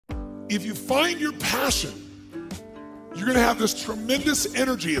if you find your passion, you're gonna have this tremendous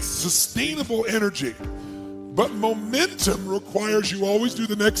energy. It's sustainable energy. But momentum requires you always do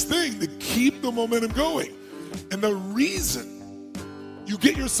the next thing to keep the momentum going. And the reason you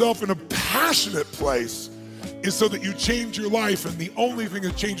get yourself in a passionate place is so that you change your life, and the only thing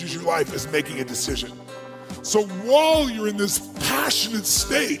that changes your life is making a decision. So while you're in this passionate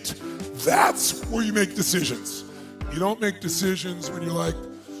state, that's where you make decisions. You don't make decisions when you're like,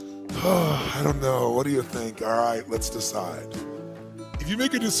 oh, I don't know, what do you think? All right, let's decide. If you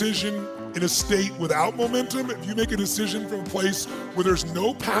make a decision in a state without momentum, if you make a decision from a place where there's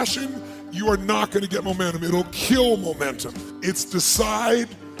no passion, you are not going to get momentum. It'll kill momentum. It's decide,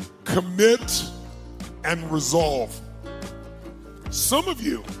 commit, and resolve. Some of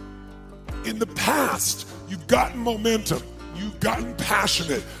you, in the past, you've gotten momentum, you've gotten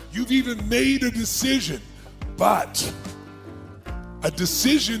passionate, you've even made a decision, but a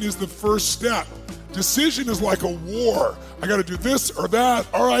decision is the first step. Decision is like a war. I gotta do this or that.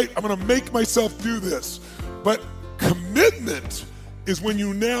 All right, I'm gonna make myself do this. But commitment is when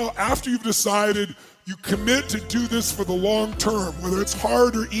you now, after you've decided, you commit to do this for the long term. Whether it's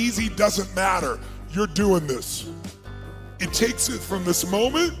hard or easy, doesn't matter. You're doing this. It takes it from this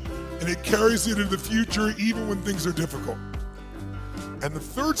moment and it carries it into the future even when things are difficult. And the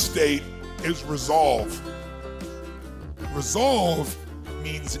third state is resolve. Resolve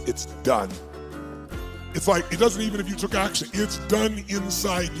means it's done. It's like, it doesn't even if you took action, it's done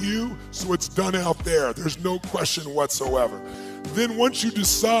inside you, so it's done out there. There's no question whatsoever. Then once you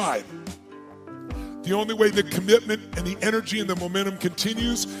decide, the only way the commitment and the energy and the momentum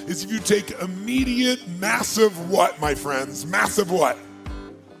continues is if you take immediate, massive what, my friends? Massive what?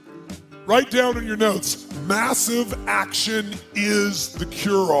 Write down in your notes, massive action is the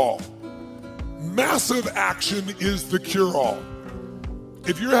cure-all. Massive action is the cure-all.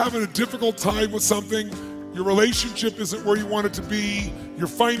 If you're having a difficult time with something, your relationship isn't where you want it to be, your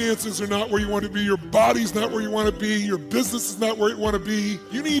finances are not where you want to be, your body's not where you want to be, your business is not where you want to be,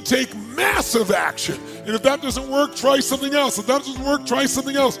 you need to take massive action. And if that doesn't work, try something else. If that doesn't work, try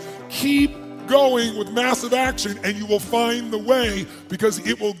something else. Keep going with massive action and you will find the way, because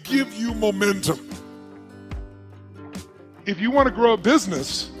it will give you momentum. If you want to grow a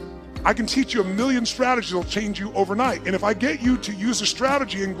business, I can teach you a million strategies that will change you overnight. And if I get you to use a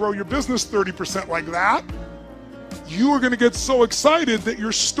strategy and grow your business 30% like that, you are going to get so excited that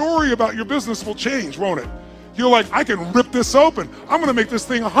your story about your business will change, won't it? You're like, I can rip this open. I'm going to make this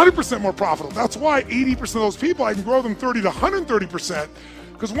thing 100% more profitable. That's why 80% of those people, I can grow them 30 to 130%.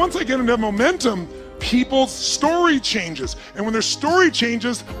 Because once I get into momentum, people's story changes. And when their story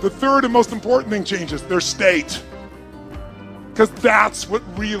changes, the third and most important thing changes, their state. Because that's what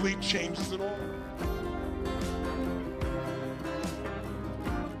really changes it all.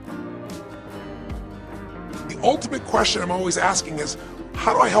 The ultimate question I'm always asking is,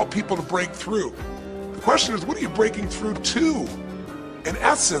 how do I help people to break through? The question is, what are you breaking through to? In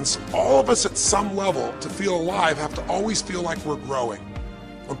essence, all of us at some level to feel alive have to always feel like we're growing.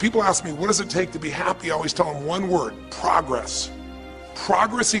 When people ask me, what does it take to be happy? I always tell them one word, progress.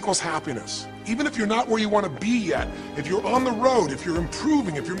 Progress equals happiness. Even if you're not where you want to be yet, if you're on the road, if you're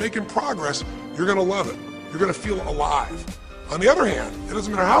improving, if you're making progress, you're going to love it. You're going to feel alive. On the other hand, it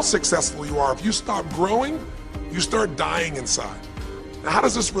doesn't matter how successful you are. If you stop growing, you start dying inside. Now, how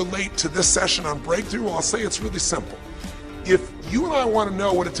does this relate to this session on breakthrough? Well, I'll say it's really simple. If you and I want to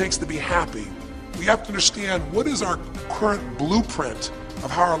know what it takes to be happy, we have to understand what is our current blueprint of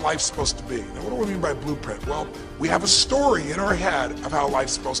how our life's supposed to be. Now, what do I mean by blueprint? Well, we have a story in our head of how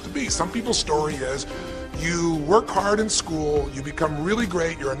life's supposed to be. Some people's story is you work hard in school, you become really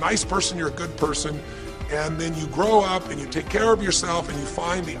great, you're a nice person, you're a good person, and then you grow up and you take care of yourself and you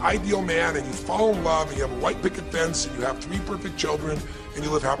find the ideal man and you fall in love and you have a white picket fence and you have 3 perfect children and you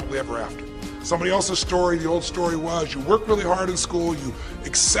live happily ever after. Somebody else's story, the old story was you work really hard in school, you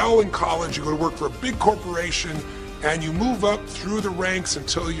excel in college, you go to work for a big corporation, and you move up through the ranks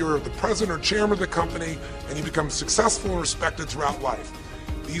until you're the president or chairman of the company and you become successful and respected throughout life.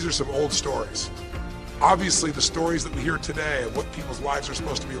 These are some old stories. Obviously, the stories that we hear today of what people's lives are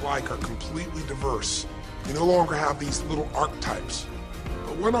supposed to be like are completely diverse. We no longer have these little archetypes,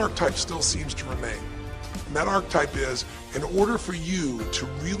 but one archetype still seems to remain. And that archetype is, in order for you to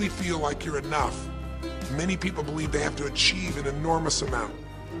really feel like you're enough, many people believe they have to achieve an enormous amount.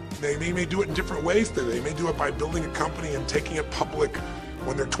 They may do it in different ways. They may do it by building a company and taking it public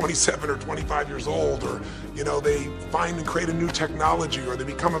when they're 27 or 25 years old, or they find and create a new technology, or they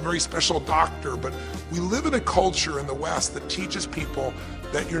become a very special doctor. But we live in a culture in the West that teaches people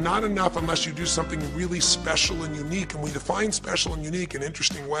that you're not enough unless you do something really special and unique, and we define special and unique in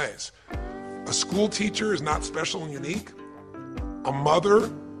interesting ways. A school teacher is not special and unique. A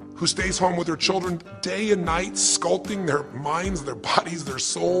mother who stays home with her children day and night, sculpting their minds, their bodies, their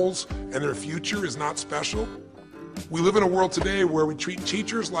souls, and their future is not special. We live in a world today where we treat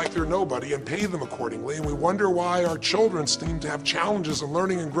teachers like they're nobody and pay them accordingly, and we wonder why our children seem to have challenges in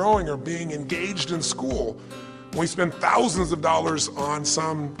learning and growing or being engaged in school. We spend thousands of dollars on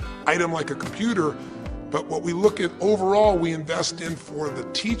some item like a computer, but what we look at overall, we invest in for the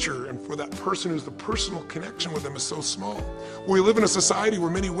teacher and for that person who's the personal connection with them is so small. We live in a society where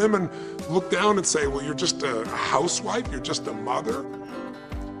many women look down and say, well, you're just a housewife, you're just a mother.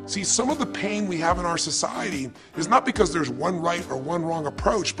 See, some of the pain we have in our society is not because there's one right or one wrong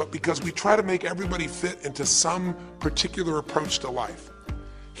approach, but because we try to make everybody fit into some particular approach to life.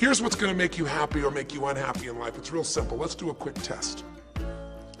 Here's what's going to make you happy or make you unhappy in life. It's real simple. Let's do a quick test.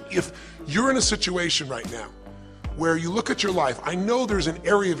 If you're in a situation right now where you look at your life, I know there's an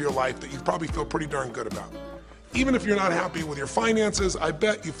area of your life that you probably feel pretty darn good about. Even if you're not happy with your finances, I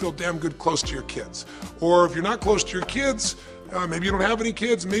bet you feel damn good close to your kids. Or if you're not close to your kids, maybe you don't have any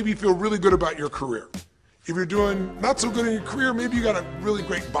kids, maybe you feel really good about your career. If you're doing not so good in your career, maybe you got a really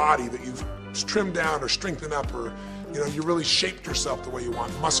great body that you've trimmed down or strengthened up, or you really shaped yourself the way you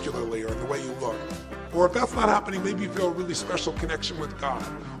want, muscularly, or the way you look. Or if that's not happening, maybe you feel a really special connection with God,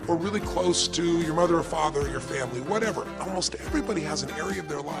 or really close to your mother or father or your family, whatever. Almost everybody has an area of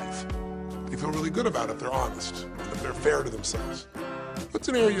their life they feel really good about if they're honest, if they're fair to themselves. What's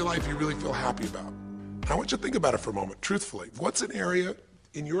an area of your life you really feel happy about? I want you to think about it for a moment, truthfully. What's an area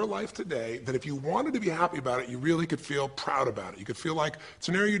in your life today that if you wanted to be happy about it, you really could feel proud about it? You could feel like it's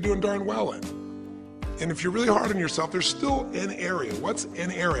an area you're doing darn well in. And if you're really hard on yourself, there's still an area. What's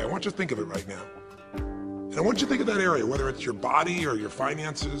an area? I want you to think of it right now. And I want you to think of that area, whether it's your body or your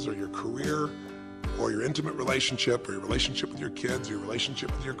finances or your career or your intimate relationship or your relationship with your kids or your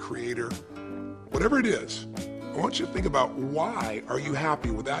relationship with your creator. Whatever it is, I want you to think about why are you happy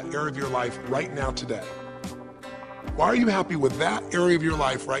with that area of your life right now today? Why are you happy with that area of your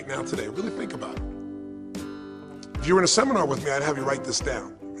life right now today? Really think about it. If you were in a seminar with me, I'd have you write this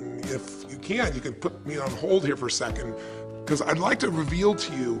down. And if you can put me on hold here for a second, because I'd like to reveal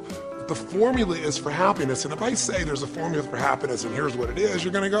to you what the formula is for happiness. And if I say there's a formula for happiness and here's what it is,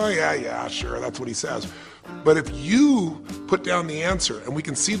 you're going to go, yeah, sure, that's what he says. But if you put down the answer and we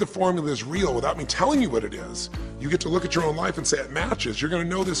can see the formula is real without me telling you what it is, you get to look at your own life and say it matches. You're going to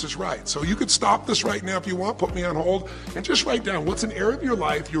know this is right. So you could stop this right now if you want, put me on hold, and just write down what's an area of your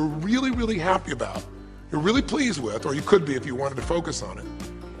life you're really, really happy about, you're really pleased with, or you could be if you wanted to focus on it.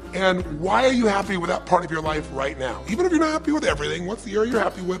 And why are you happy with that part of your life right now? Even if you're not happy with everything, what's the area you're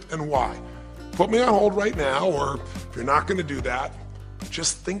happy with and why? Put me on hold right now, or if you're not going to do that,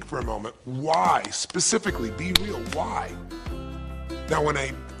 just think for a moment. Why? Specifically, be real. Why? Now, when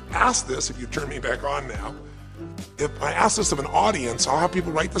I ask this, if you turn me back on now, if I ask this of an audience, I'll have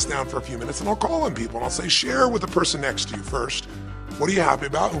people write this down for a few minutes, and I'll call on people, and I'll say, share with the person next to you first. What are you happy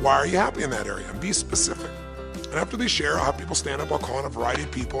about, and why are you happy in that area? And be specific. And after they share, I'll have people stand up, I'll call on a variety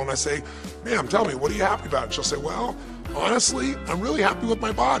of people, and I say, ma'am, tell me, what are you happy about? And she'll say, well, honestly, I'm really happy with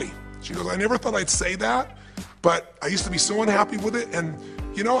my body. She goes, I never thought I'd say that, but I used to be so unhappy with it, and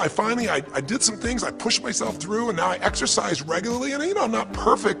I did some things, I pushed myself through, and now I exercise regularly, and I'm not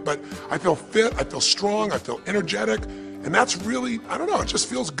perfect, but I feel fit, I feel strong, I feel energetic, and that's really, it just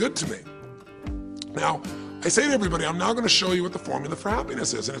feels good to me. Now, I say to everybody, I'm now going to show you what the formula for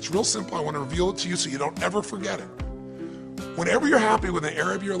happiness is, and it's real simple. I want to reveal it to you so you don't ever forget it. Whenever you're happy with an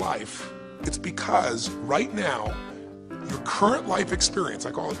area of your life, it's because right now, your current life experience,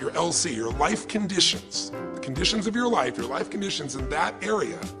 I call it your LC, your life conditions, the conditions of your life conditions in that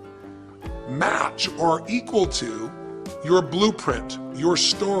area match or equal to your blueprint, your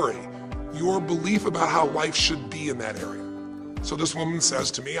story, your belief about how life should be in that area. So this woman says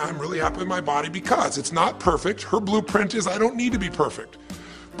to me, I'm really happy with my body because it's not perfect. Her blueprint is I don't need to be perfect,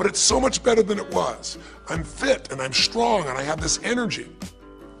 but it's so much better than it was. I'm fit and I'm strong and I have this energy.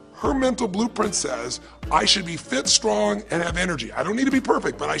 Her mental blueprint says I should be fit, strong, and have energy. I don't need to be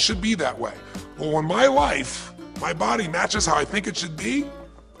perfect, but I should be that way. Well, when my life, my body matches how I think it should be,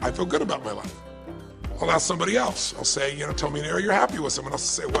 I feel good about my life. I'll ask somebody else. I'll say, tell me an area you're happy with. Someone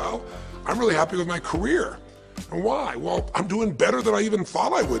else will say, well, I'm really happy with my career. And why? Well, I'm doing better than I even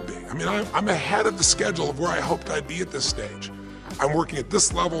thought I would be. I'm ahead of the schedule of where I hoped I'd be at this stage. I'm working at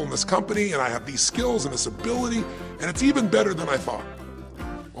this level in this company, and I have these skills and this ability, and it's even better than I thought.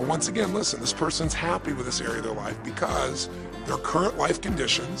 once again, listen, this person's happy with this area of their life because their current life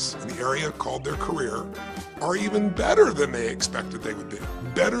conditions in the area called their career are even better than they expected they would be,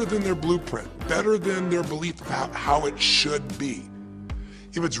 better than their blueprint, better than their belief of how it should be.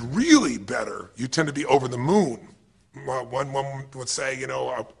 If it's really better, you tend to be over the moon. One woman would say, you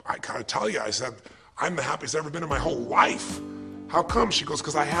know, I gotta tell you, I said, I'm the happiest I've ever been in my whole life. How come? She goes,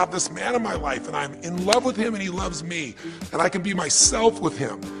 because I have this man in my life and I'm in love with him and he loves me and I can be myself with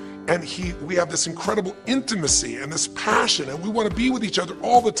him. And we have this incredible intimacy and this passion and we want to be with each other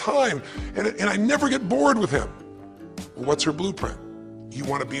all the time and I never get bored with him. Well, what's her blueprint? You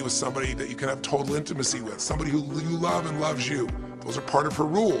want to be with somebody that you can have total intimacy with, somebody who you love and loves you. Those are part of her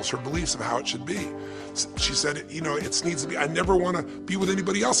rules, her beliefs of how it should be. She said, you know, it needs to be, I never want to be with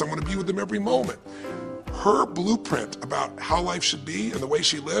anybody else. I want to be with them every moment. Her blueprint about how life should be and the way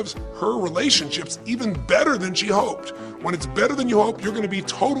she lives, her relationship's even better than she hoped. When it's better than you hoped, you're going to be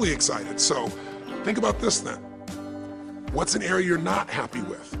totally excited. So think about this then. What's an area you're not happy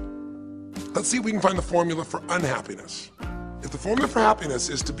with? Let's see if we can find the formula for unhappiness. If the formula for happiness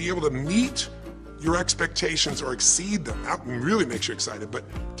is to be able to meet your expectations or exceed them, that really makes you excited, but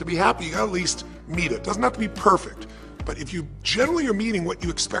to be happy, you gotta at least meet it. It doesn't have to be perfect. But if you generally are meeting what you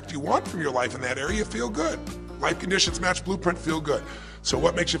expect you want from your life in that area, you feel good. Life conditions match blueprint, feel good. So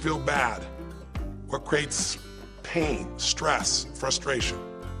what makes you feel bad? What creates pain, stress, frustration?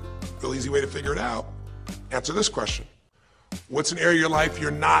 Real easy way to figure it out. Answer this question. What's an area of your life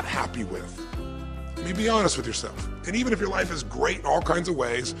you're not happy with? I mean, be honest with yourself. And even if your life is great in all kinds of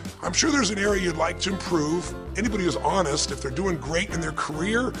ways, I'm sure there's an area you'd like to improve. Anybody who's honest, if they're doing great in their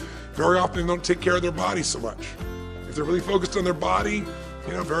career, very often they don't take care of their body so much. If they're really focused on their body,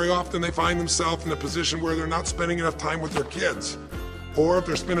 you know, very often they find themselves in a position where they're not spending enough time with their kids. Or if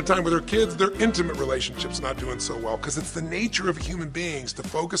they're spending time with their kids, their intimate relationship's not doing so well. Because it's the nature of human beings to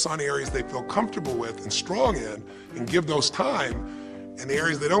focus on areas they feel comfortable with and strong in and give those time. And the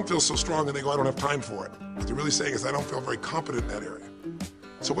areas they don't feel so strong and they go, I don't have time for it. What they're really saying is, I don't feel very competent in that area.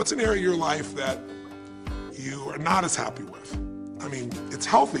 So what's an area of your life that you are not as happy with? I mean, it's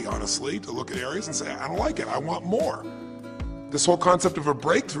healthy, honestly, to look at areas and say, I don't like it, I want more. This whole concept of a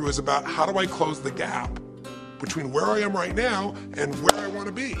breakthrough is about how do I close the gap between where I am right now and where I want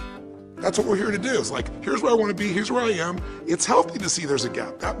to be. That's what we're here to do. It's like, here's where I want to be, here's where I am. It's healthy to see there's a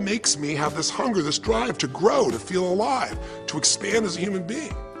gap. That makes me have this hunger, this drive to grow, to feel alive, to expand as a human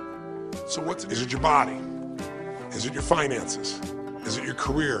being. So is it your body? Is it your finances? Is it your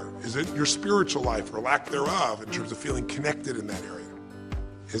career? Is it your spiritual life or lack thereof in terms of feeling connected in that area?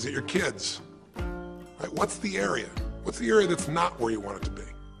 Is it your kids? Right? What's the area? What's the area that's not where you want it to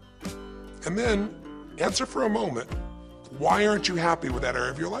be? And then answer for a moment, why aren't you happy with that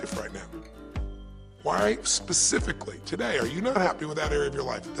area of your life right now? Why specifically today are you not happy with that area of your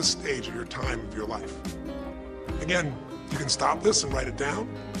life at this stage of your time of your life? Again, you can stop this and write it down.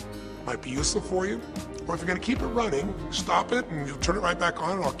 Might be useful for you. Or if you're going to keep it running, stop it and you'll turn it right back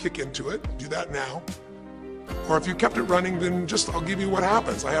on and I'll kick into it. Do that now. Or if you kept it running, then I'll give you what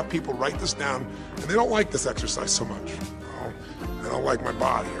happens. I have people write this down and they don't like this exercise so much. I don't like my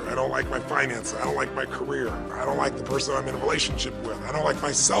body, or I don't like my finances, I don't like my career, or I don't like the person I'm in a relationship with, I don't like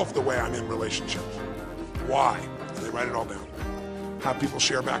myself the way I'm in relationships. Why? And they write it all down. Have people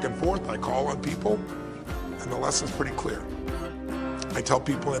share back and forth. I call on people, and the lesson's pretty clear. I tell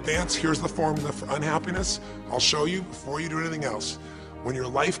people in advance, here's the formula for unhappiness. I'll show you before you do anything else. When your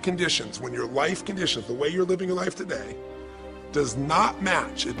life conditions, the way you're living your life today, does not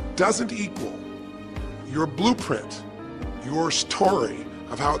match, it doesn't equal your blueprint, your story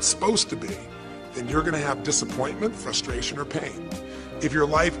of how it's supposed to be, then you're going to have disappointment, frustration, or pain. If your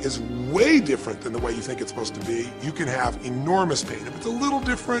life is way different than the way you think it's supposed to be, you can have enormous pain. If it's a little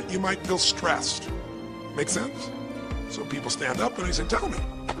different, you might feel stressed. Make sense? So people stand up and they say, tell me,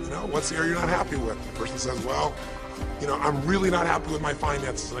 what's the area you're not happy with? The person says, well, I'm really not happy with my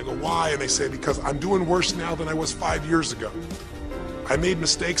finances. And I go, why? And they say, because I'm doing worse now than I was 5 years ago. I made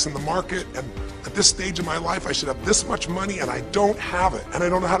mistakes in the market, and at this stage of my life, I should have this much money, and I don't have it, and I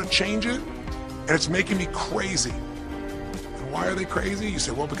don't know how to change it, and it's making me crazy. And why are they crazy? You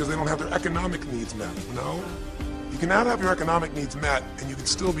say, well, because they don't have their economic needs met. No, you can not have your economic needs met, and you can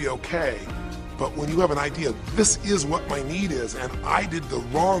still be okay, but when you have an idea, this is what my need is, and I did the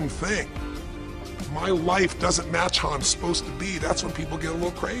wrong thing, my life doesn't match how I'm supposed to be, that's when people get a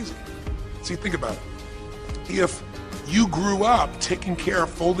little crazy. See, think about it. If you grew up taking care of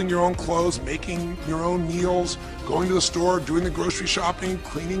folding your own clothes, making your own meals, going to the store, doing the grocery shopping,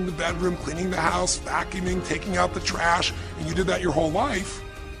 cleaning the bedroom, cleaning the house, vacuuming, taking out the trash, and you did that your whole life,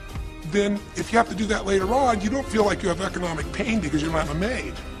 then if you have to do that later on, you don't feel like you have economic pain because you don't have a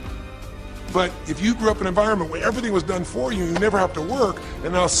maid. But if you grew up in an environment where everything was done for you, you never have to work,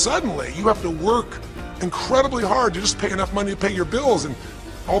 and now suddenly you have to work incredibly hard to just pay enough money to pay your bills, and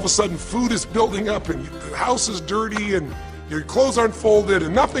all of a sudden food is building up and the house is dirty and your clothes aren't folded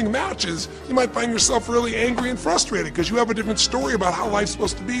and nothing matches, you might find yourself really angry and frustrated because you have a different story about how life's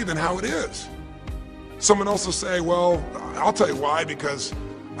supposed to be than how it is. Someone else will say, well, I'll tell you why, because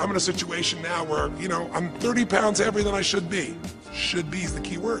I'm in a situation now where, I'm 30 pounds heavier than I should be. Should be is the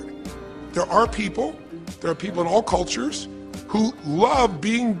key word. There are people in all cultures who love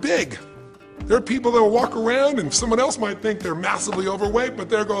being big. There are people that will walk around and someone else might think they're massively overweight, but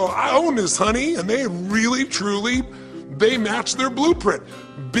they're going, I own this, honey, and they really, truly, they match their blueprint.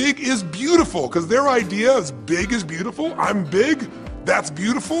 Big is beautiful, because their idea is big is beautiful. I'm big, that's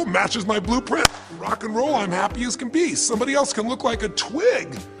beautiful, matches my blueprint. Rock and roll, I'm happy as can be. Somebody else can look like a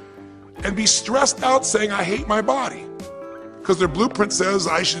twig and be stressed out saying, I hate my body. Because their blueprint says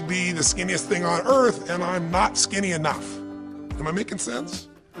I should be the skinniest thing on earth and I'm not skinny enough. Am I making sense?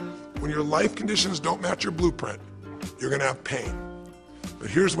 When your life conditions don't match your blueprint, you're gonna have pain.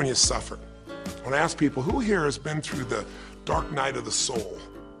 But here's when you suffer. When I ask people, who here has been through the dark night of the soul?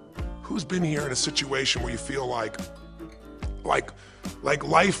 Who's been here in a situation where you feel like life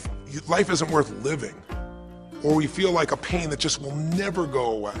isn't worth living? Or we feel like a pain that just will never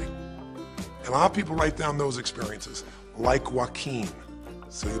go away? And a lot of people write down those experiences, like Joaquin.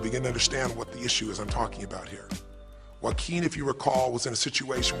 So you begin to understand what the issue is I'm talking about here. Joaquin, if you recall, was in a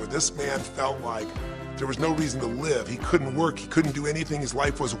situation where this man felt like there was no reason to live. He couldn't work, he couldn't do anything, his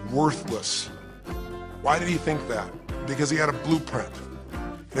life was worthless. Why did he think that? Because he had a blueprint.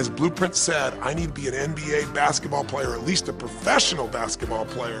 And his blueprint said, I need to be an NBA basketball player, at least a professional basketball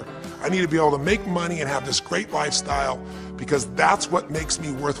player. I need to be able to make money and have this great lifestyle because that's what makes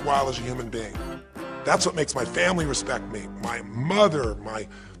me worthwhile as a human being. That's what makes my family respect me, my mother, my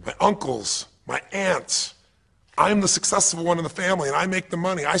uncles, my aunts. I'm the successful one in the family and I make the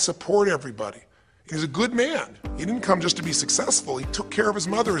money. I support everybody. He's a good man. He didn't come just to be successful. He took care of his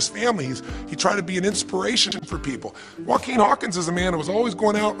mother, his family. He tried to be an inspiration for people. Joaquin Hawkins is a man who was always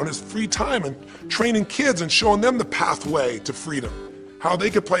going out on his free time and training kids and showing them the pathway to freedom, how they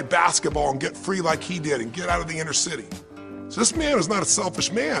could play basketball and get free like he did and get out of the inner city. So this man was not a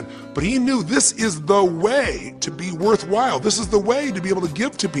selfish man, but he knew this is the way to be worthwhile. This is the way to be able to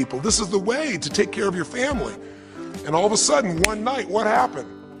give to people. This is the way to take care of your family. And all of a sudden, one night, what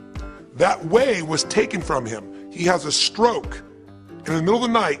happened? That way was taken from him. He has a stroke. In the middle of the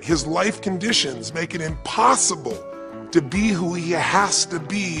night, his life conditions make it impossible to be who he has to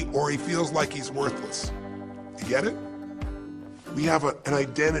be or he feels like he's worthless. You get it? We have an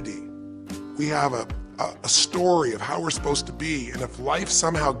identity. We have a story of how we're supposed to be. And if life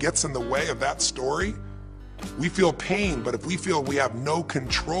somehow gets in the way of that story, we feel pain. But if we feel we have no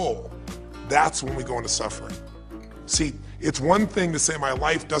control, that's when we go into suffering. See, it's one thing to say my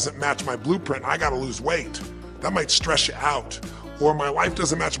life doesn't match my blueprint, I gotta lose weight. That might stress you out. Or my life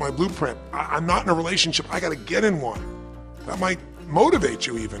doesn't match my blueprint, I'm not in a relationship, I gotta get in one. That might motivate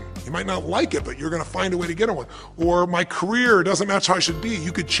you even. You might not like it, but you're gonna find a way to get in one. Or my career doesn't match how I should be,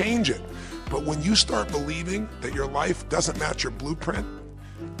 you could change it. But when you start believing that your life doesn't match your blueprint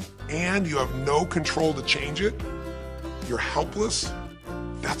and you have no control to change it, you're helpless,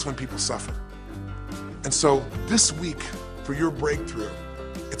 that's when people suffer. And so this week, for your breakthrough,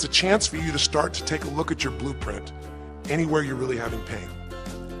 it's a chance for you to start to take a look at your blueprint anywhere you're really having pain.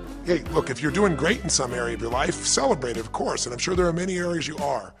 Hey, look, if you're doing great in some area of your life, celebrate it, of course, and I'm sure there are many areas you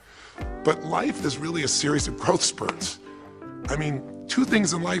are. But life is really a series of growth spurts. I mean, two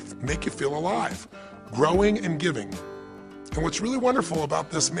things in life make you feel alive, growing and giving. And what's really wonderful about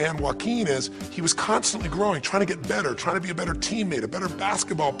this man, Joaquin, is he was constantly growing, trying to get better, trying to be a better teammate, a better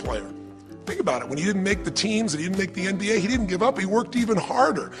basketball player. Think about it, when he didn't make the teams and he didn't make the NBA, he didn't give up, he worked even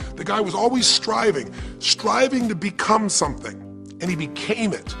harder. The guy was always striving to become something. And he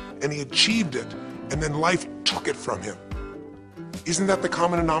became it, and he achieved it, and then life took it from him. Isn't that the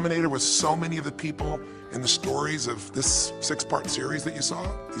common denominator with so many of the people in the stories of this 6-part series that you saw,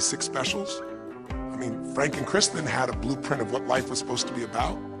 these 6 specials? I mean, Frank and Kristen had a blueprint of what life was supposed to be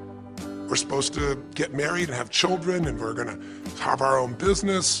about. We're supposed to get married and have children, and we're gonna have our own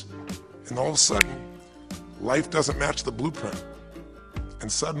business. And all of a sudden, life doesn't match the blueprint.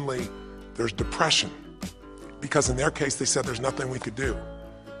 And suddenly, there's depression. Because in their case, they said there's nothing we could do.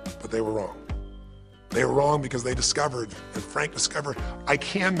 But they were wrong. They were wrong because they discovered, and Frank discovered, I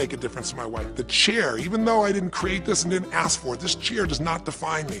can make a difference in my wife. The chair, even though I didn't create this and didn't ask for it, this chair does not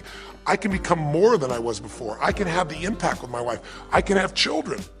define me. I can become more than I was before. I can have the impact with my wife. I can have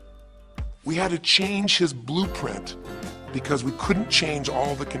children. We had to change his blueprint because we couldn't change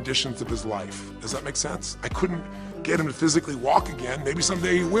all the conditions of his life. Does that make sense? I couldn't get him to physically walk again. Maybe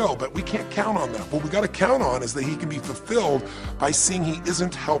someday he will, but we can't count on that. What we got to count on is that he can be fulfilled by seeing he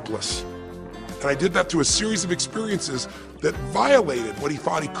isn't helpless. And I did that through a series of experiences that violated what he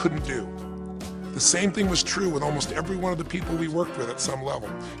thought he couldn't do. The same thing was true with almost every one of the people we worked with at some level.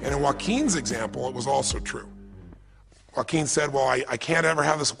 And in Joaquin's example, it was also true. Joaquin said, well, I can't ever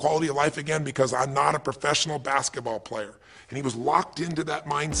have this quality of life again because I'm not a professional basketball player. And he was locked into that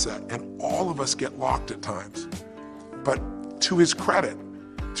mindset, and all of us get locked at times. But to his credit,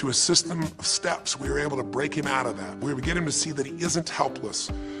 to a system of steps, we were able to break him out of that. We were able to get him to see that he isn't helpless.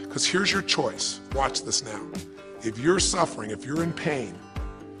 Because here's your choice. Watch this now. If you're suffering, if you're in pain,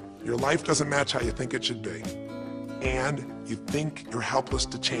 your life doesn't match how you think it should be, and you think you're helpless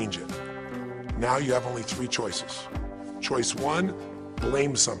to change it, now you have only 3 choices. Choice 1,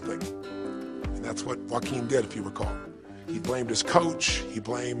 blame something. And that's what Joaquin did, if you recall. He blamed his coach, he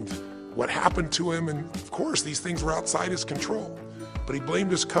blamed what happened to him, and of course these things were outside his control. But he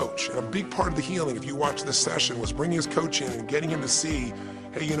blamed his coach, and a big part of the healing, if you watch this session, was bringing his coach in and getting him to see,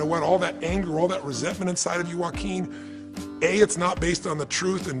 hey, you know what, all that anger, all that resentment inside of you, Joaquin, A, it's not based on the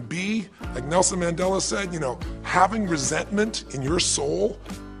truth, and B, like Nelson Mandela said, you know, having resentment in your soul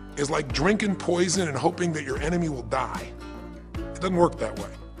is like drinking poison and hoping that your enemy will die. It doesn't work that way.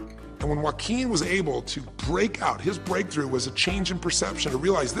 And when Joaquin was able to break out, his breakthrough was a change in perception, to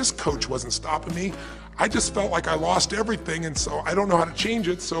realize this coach wasn't stopping me. I just felt like I lost everything, and so I don't know how to change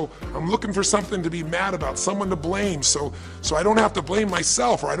it, so I'm looking for something to be mad about, someone to blame, so I don't have to blame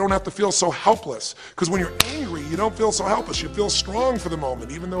myself, or I don't have to feel so helpless. Because when you're angry, you don't feel so helpless. You feel strong for the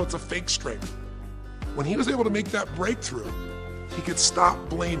moment, even though it's a fake strength. When he was able to make that breakthrough, he could stop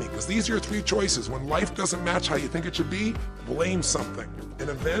blaming, because these are your 3 choices. When life doesn't match how you think it should be, blame something. An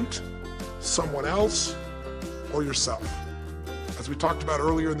event, someone else, or yourself. As we talked about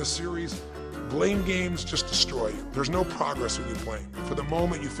earlier in the series, blame games just destroy you. There's no progress when you blame. For the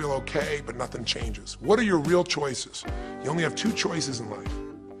moment, you feel okay, but nothing changes. What are your real choices? You only have 2 choices in life.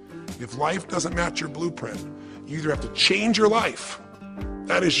 If life doesn't match your blueprint, you either have to change your life.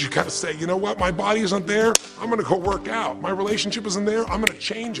 That is, you got to say, you know what, my body isn't there, I'm going to go work out. My relationship isn't there, I'm going to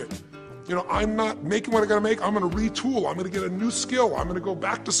change it. You know, I'm not making what I got to make, I'm going to retool, I'm going to get a new skill, I'm going to go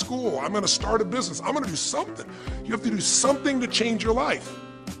back to school, I'm going to start a business, I'm going to do something. You have to do something to change your life.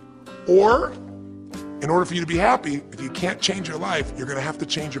 Or, in order for you to be happy, if you can't change your life, you're going to have to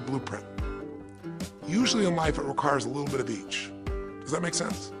change your blueprint. Usually in life, it requires a little bit of each. Does that make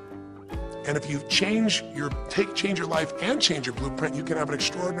sense? And if you change your life and change your blueprint, you can have an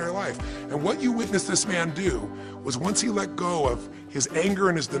extraordinary life. And what you witnessed this man do was, once he let go of his anger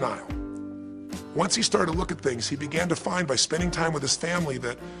and his denial, once he started to look at things, he began to find, by spending time with his family,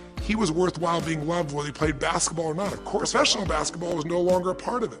 that he was worthwhile being loved whether he played basketball or not. Of course, professional basketball was no longer a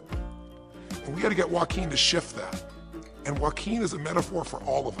part of it. And we got to get Joaquin to shift that. And Joaquin is a metaphor for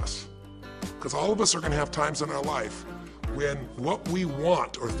all of us, because all of us are going to have times in our life when what we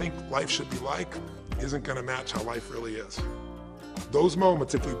want or think life should be like isn't going to match how life really is. Those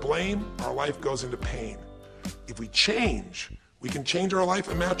moments, if we blame, our life goes into pain. If we change, we can change our life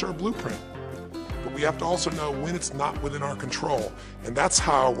and match our blueprint. But we have to also know when it's not within our control. And that's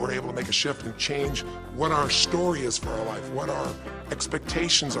how we're able to make a shift and change what our story is for our life, what our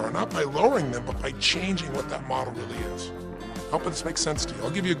expectations are, not by lowering them, but by changing what that model really is. I hope this makes sense to you.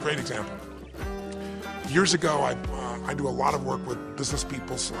 I'll give you a great example. Years ago, I do a lot of work with business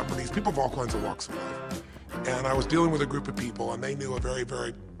people, celebrities, people of all kinds of walks of life. And I was dealing with a group of people, and they knew a very,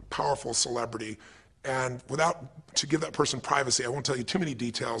 very powerful celebrity. And to give that person privacy, I won't tell you too many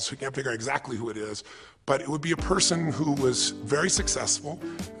details, so you can't figure out exactly who it is, but it would be a person who was very successful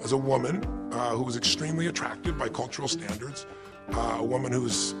as a woman, who was extremely attractive by cultural standards, a woman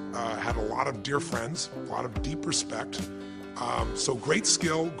who's had a lot of dear friends, a lot of deep respect, so great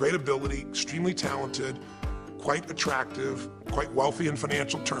skill, great ability, extremely talented, quite attractive, quite wealthy in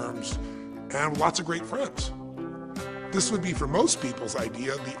financial terms, and lots of great friends. This would be, for most people's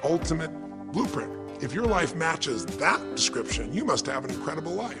idea, the ultimate blueprint. If your life matches that description, you must have an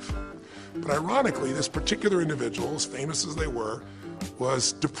incredible life. But ironically, this particular individual, as famous as they were,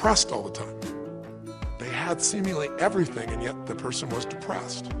 was depressed all the time. They had seemingly everything, and yet the person was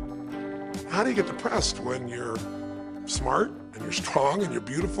depressed. How do you get depressed when you're smart, and you're strong, and you're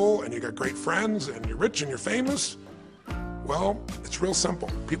beautiful, and you got great friends, and you're rich, and you're famous? Well, it's real simple.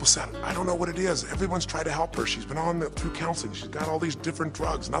 People said, I don't know what it is. Everyone's tried to help her. She's been through counseling. She's got all these different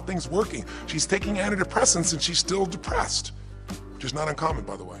drugs. Nothing's working. She's taking antidepressants, and she's still depressed, which is not uncommon,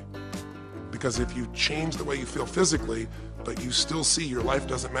 by the way. Because if you change the way you feel physically, but you still see your life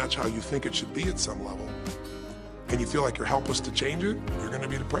doesn't match how you think it should be at some level, and you feel like you're helpless to change it, you're going to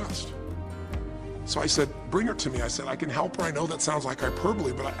be depressed. So I said, bring her to me. I said, I can help her. I know that sounds like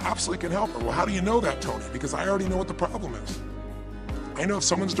hyperbole, but I absolutely can help her. Well, how do you know that, Tony? Because I already know what the problem is. I know if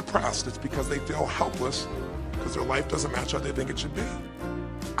someone's depressed, it's because they feel helpless because their life doesn't match how they think it should be.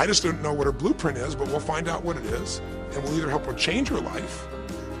 I just don't know what her blueprint is, but we'll find out what it is, and we'll either help her change her life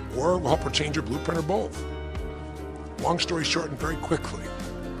or we'll help her change her blueprint or both. Long story short and very quickly,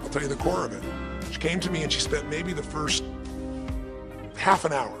 I'll tell you the core of it. She came to me and she spent maybe the first half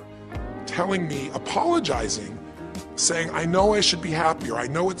an hour telling me, apologizing, saying, I know I should be happier. I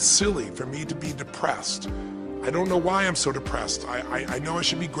know it's silly for me to be depressed. I don't know why I'm so depressed. I know I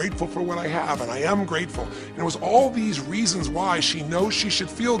should be grateful for what I have, and I am grateful. And it was all these reasons why she knows she should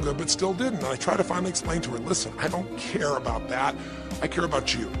feel good, but still didn't. And I tried to finally explain to her, listen, I don't care about that. I care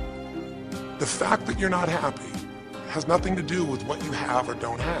about you. The fact that you're not happy has nothing to do with what you have or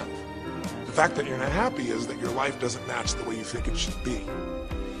don't have. The fact that you're not happy is that your life doesn't match the way you think it should be.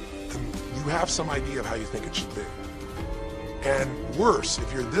 And you have some idea of how you think it should be. And worse,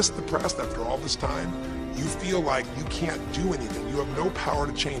 if you're this depressed after all this time, you feel like you can't do anything. You have no power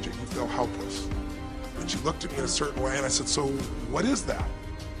to change it. You feel helpless. And she looked at me in a certain way and I said, so what is that?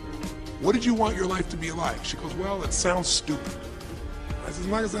 What did you want your life to be like? She goes, well, it sounds stupid. I said, it's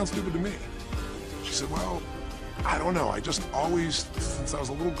not gonna sound stupid to me. She said, well, I don't know. I just always, since I was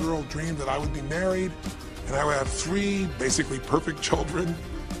a little girl, dreamed that I would be married and I would have 3 basically perfect children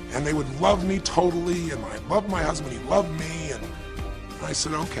and they would love me totally, and I loved my husband, he loved me. And I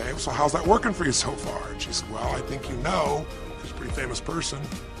said, okay, so how's that working for you so far? And she said, well, I think you know, she's a pretty famous person.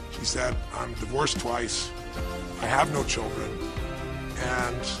 She said, I'm divorced twice, I have no children,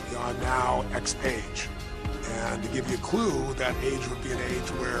 and I'm now X age. And to give you a clue, that age would be an age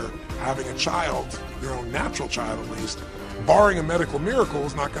where having a child, your own natural child at least, barring a medical miracle,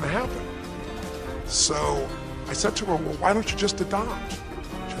 is not going to happen. So I said to her, well, why don't you just adopt?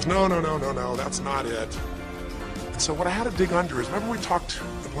 She goes, no, that's not it. And so what I had to dig under is, remember we talked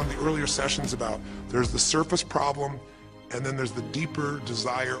in one of the earlier sessions about there's the surface problem and then there's the deeper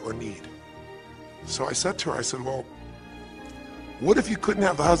desire or need. So I said to her, I said, well, what if you couldn't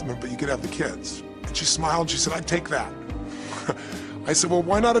have the husband, but you could have the kids? And she smiled, she said, I'd take that. I said, well,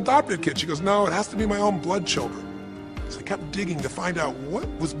 why not adopt a kid? She goes, no, it has to be my own blood children. So I kept digging to find out what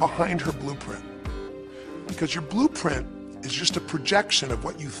was behind her blueprint. Because your blueprint is just a projection of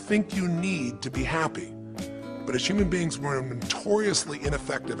what you think you need to be happy. But as human beings, we're notoriously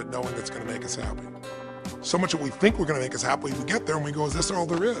ineffective at knowing it's going to make us happy. So much that we think we're going to make us happy, we get there and we go, is this all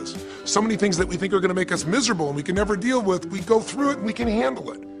there is? So many things that we think are going to make us miserable and we can never deal with, we go through it and we can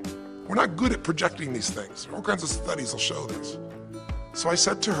handle it. We're not good at projecting these things. All kinds of studies will show this. So I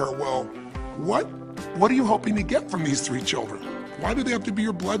said to her, well, what are you hoping to get from these 3 children? Why do they have to be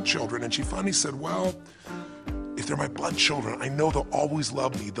your blood children? And she finally said, well, if they're my blood children, I know they'll always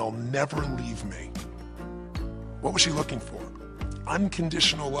love me. They'll never leave me. What was she looking for?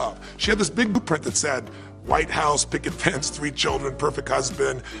 Unconditional love. She had this big blueprint that said, White House, picket fence, 3 children, perfect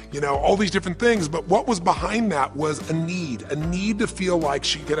husband, all these different things. But what was behind that was a need to feel like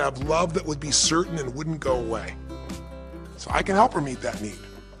she could have love that would be certain and wouldn't go away. So I can help her meet that need.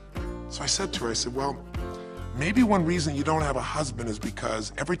 So I said to her, I said, well, maybe one reason you don't have a husband is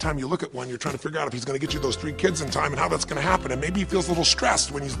because every time you look at one, you're trying to figure out if he's going to get you those 3 kids in time and how that's going to happen. And maybe he feels a little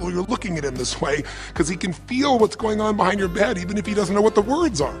stressed when you're looking at him this way because he can feel what's going on behind your bed, even if he doesn't know what the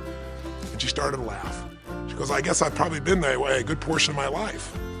words are. And she started to laugh. She goes, I guess I've probably been that way a good portion of my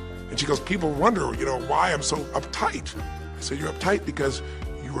life. And she goes, people wonder, why I'm so uptight. I said, you're uptight because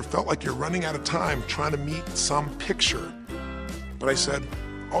you felt like you're running out of time trying to meet some picture. But I said,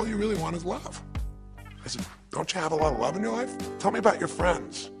 all you really want is love. I said, don't you have a lot of love in your life? Tell me about your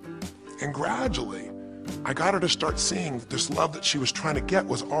friends. And gradually, I got her to start seeing this love that she was trying to get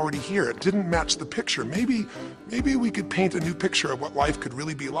was already here. It didn't match the picture. Maybe we could paint a new picture of what life could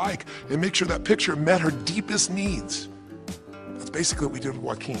really be like and make sure that picture met her deepest needs. That's basically what we did with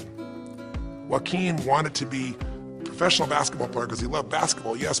Joaquin. Joaquin wanted to be a professional basketball player because he loved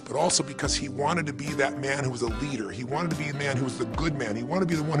basketball, yes, but also because he wanted to be that man who was a leader. He wanted to be the man who was the good man. He wanted to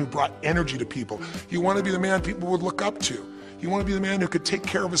be the one who brought energy to people. He wanted to be the man people would look up to. He wanted to be the man who could take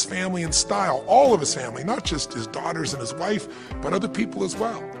care of his family in style, all of his family, not just his daughters and his wife, but other people as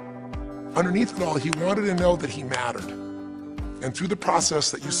well. Underneath it all, he wanted to know that he mattered. And through the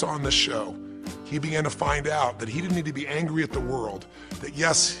process that you saw in this show, he began to find out that he didn't need to be angry at the world, that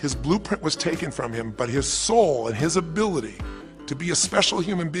yes, his blueprint was taken from him, but his soul and his ability to be a special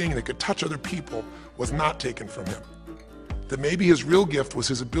human being that could touch other people was not taken from him. That maybe his real gift was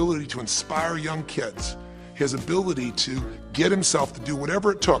his ability to inspire young kids, his ability to get himself to do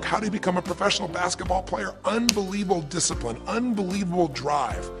whatever it took. How did he become a professional basketball player? Unbelievable discipline, unbelievable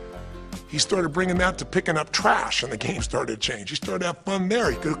drive. He started bringing that to picking up trash, and the game started to change. He started to have fun there.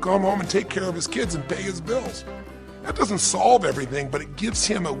 He could come home and take care of his kids and pay his bills. That doesn't solve everything, but it gives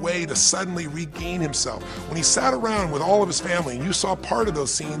him a way to suddenly regain himself. When he sat around with all of his family, and you saw part of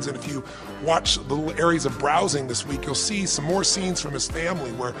those scenes, and if you watch the little areas of browsing this week, you'll see some more scenes from his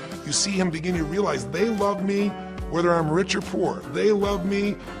family where you see him begin to realize they love me whether I'm rich or poor. They love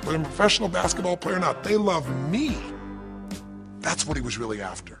me whether I'm a professional basketball player or not. They love me. That's what he was really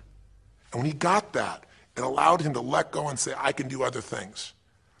after. And when he got that, it allowed him to let go and say, I can do other things.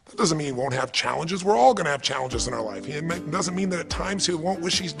 That doesn't mean he won't have challenges. We're all going to have challenges in our life. It doesn't mean that at times he won't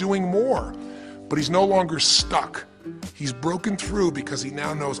wish he's doing more, but he's no longer stuck. He's broken through because he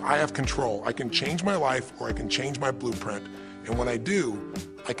now knows I have control. I can change my life or I can change my blueprint. And when I do,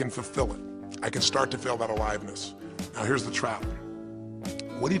 I can fulfill it. I can start to feel that aliveness. Now here's the trap.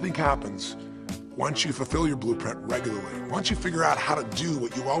 What do you think happens once you fulfill your blueprint regularly? Once you figure out how to do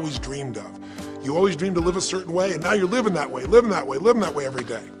what you always dreamed of? You always dreamed to live a certain way, and now you're living that way, living that way, living that way every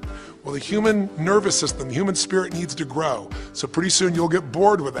day. Well, the human nervous system, the human spirit needs to grow. So pretty soon you'll get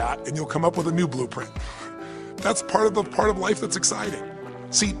bored with that and you'll come up with a new blueprint. That's part of life that's exciting.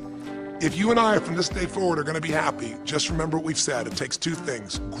 See, if you and I from this day forward are going to be happy, just remember what we've said. It takes two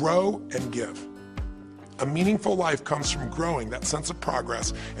things, grow and give. A meaningful life comes from growing, that sense of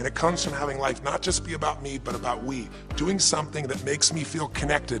progress, and it comes from having life not just be about me, but about we, doing something that makes me feel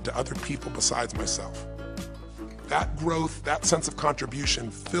connected to other people besides myself. That growth, that sense of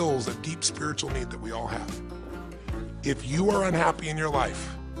contribution fills a deep spiritual need that we all have. If you are unhappy in your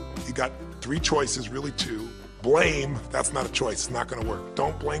life, you got three choices, really two. Blame, that's not a choice, it's not gonna work.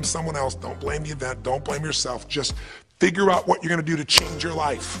 Don't blame someone else, don't blame the event, don't blame yourself. Just figure out what you're gonna do to change your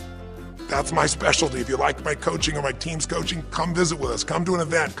life. That's my specialty. If you like my coaching or my team's coaching, come visit with us. Come to an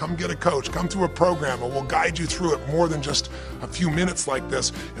event, come get a coach, come to a program, and we'll guide you through it more than just a few minutes like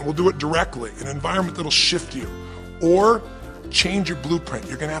this, and we'll do it directly, in an environment that'll shift you. Or change your blueprint.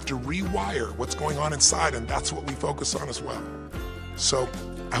 You're gonna have to rewire what's going on inside, and that's what we focus on as well. So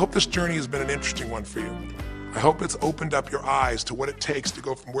I hope this journey has been an interesting one for you. I hope it's opened up your eyes to what it takes to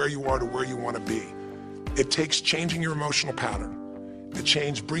go from where you are to where you want to be. It takes changing your emotional pattern. It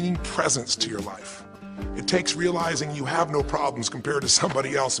takes bringing presence to your life. It takes realizing you have no problems compared to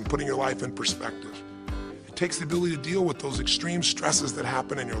somebody else and putting your life in perspective. It takes the ability to deal with those extreme stresses that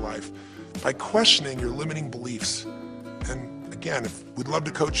happen in your life by questioning your limiting beliefs. And again, we'd love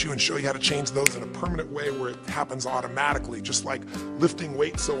to coach you and show you how to change those in a permanent way where it happens automatically, just like lifting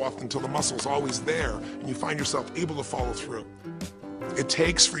weights so often until the muscle's always there and you find yourself able to follow through. It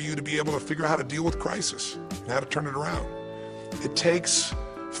takes for you to be able to figure out how to deal with crisis and how to turn it around. It takes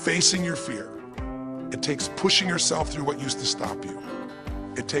facing your fear. It takes pushing yourself through what used to stop you.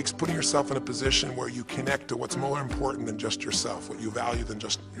 It takes putting yourself in a position where you connect to what's more important than just yourself, what you value than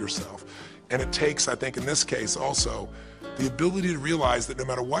just yourself. And it takes, I think in this case also, the ability to realize that no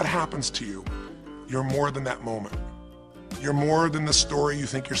matter what happens to you, you're more than that moment. You're more than the story you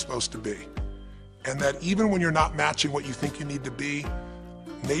think you're supposed to be. And that even when you're not matching what you think you need to be,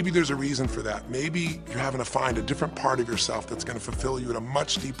 maybe there's a reason for that. Maybe you're having to find a different part of yourself that's going to fulfill you at a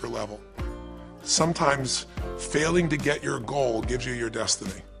much deeper level. Sometimes failing to get your goal gives you your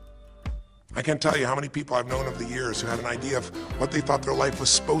destiny. I can't tell you how many people I've known over the years who had an idea of what they thought their life was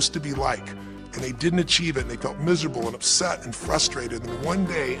supposed to be like, and they didn't achieve it, and they felt miserable and upset and frustrated, and one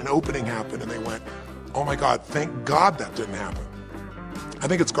day an opening happened and they went, oh my God, thank God that didn't happen. I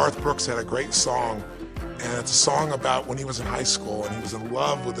think it's Garth Brooks had a great song, and it's a song about when he was in high school and he was in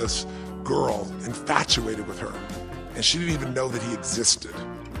love with this girl, infatuated with her, and she didn't even know that he existed.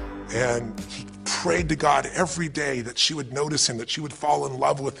 And he prayed to God every day that she would notice him, that she would fall in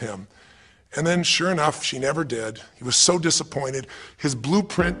love with him. And then sure enough, she never did. He was so disappointed. His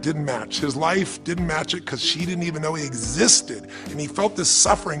blueprint didn't match. His life didn't match it because she didn't even know he existed. And he felt this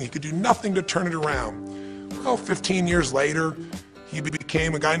suffering. He could do nothing to turn it around. Well, 15 years later, he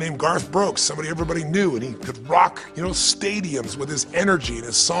became a guy named Garth Brooks, somebody everybody knew, and he could rock, stadiums with his energy and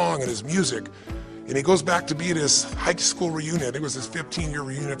his song and his music. And he goes back to be at his high school reunion. I think it was his 15-year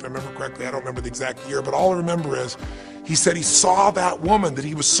reunion, if I remember correctly. I don't remember the exact year, but all I remember is he said he saw that woman that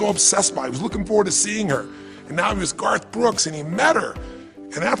he was so obsessed by. He was looking forward to seeing her. And now he was Garth Brooks, and he met her.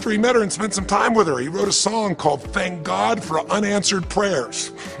 And after he met her and spent some time with her, he wrote a song called Thank God for Unanswered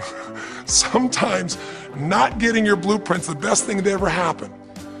Prayers. Sometimes not getting your blueprint's the best thing that ever happened,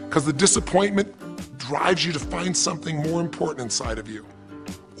 because the disappointment drives you to find something more important inside of you.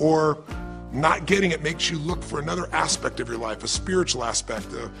 Or not getting it makes you look for another aspect of your life, a spiritual aspect,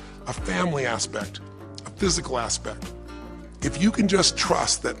 a family aspect, a physical aspect. If you can just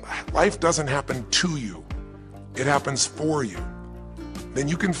trust that life doesn't happen to you, it happens for you, then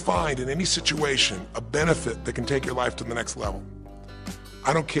you can find in any situation a benefit that can take your life to the next level.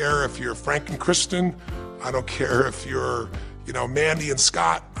 I don't care if you're Frank and Kristen. I don't care if you're, Mandy and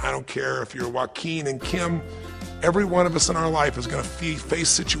Scott. I don't care if you're Joaquin and Kim. Every one of us in our life is going to face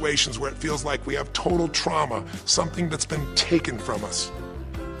situations where it feels like we have total trauma, something that's been taken from us.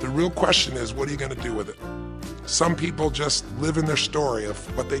 The real question is, what are you going to do with it? Some people just live in their story of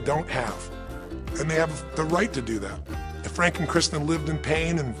what they don't have, and they have the right to do that. If Frank and Kristen lived in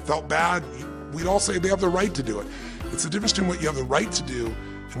pain and felt bad, we'd all say they have the right to do it. It's the difference between what you have the right to do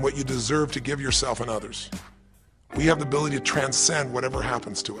and what you deserve to give yourself and others. We have the ability to transcend whatever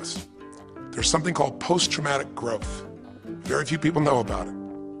happens to us. There's something called post-traumatic growth. Very few people know about it.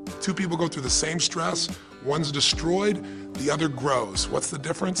 Two people go through the same stress, one's destroyed, the other grows. What's the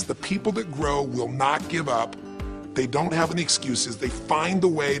difference? The people that grow will not give up. They don't have any excuses. They find the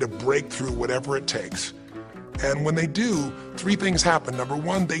way to break through whatever it takes. And when they do, three things happen. Number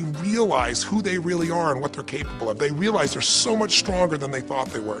one, they realize who they really are and what they're capable of. They realize they're so much stronger than they thought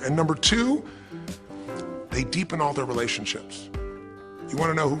they were. And number two, they deepen all their relationships. You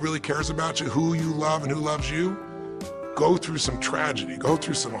want to know who really cares about you, who you love and who loves you? Go through some tragedy, go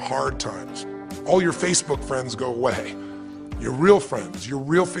through some hard times. All your Facebook friends go away. Your real friends, your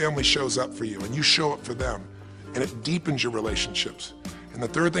real family shows up for you and you show up for them, and it deepens your relationships. And the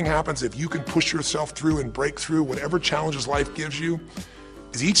third thing happens, if you can push yourself through and break through whatever challenges life gives you,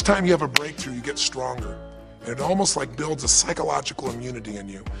 is each time you have a breakthrough, you get stronger. And it almost like builds a psychological immunity in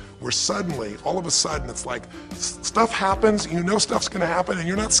you, where suddenly, all of a sudden, it's like stuff happens, you know stuff's gonna happen, and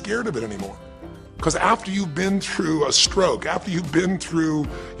you're not scared of it anymore. Because after you've been through a stroke, after you've been through,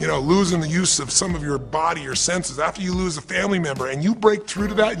 losing the use of some of your body, your senses, after you lose a family member, and you break through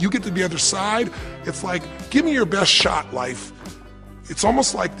to that, you get to the other side, it's like, give me your best shot, life. It's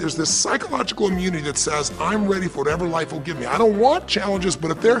almost like there's this psychological immunity that says, I'm ready for whatever life will give me. I don't want challenges,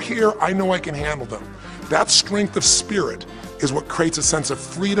 but if they're here, I know I can handle them. That strength of spirit is what creates a sense of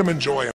freedom and joy.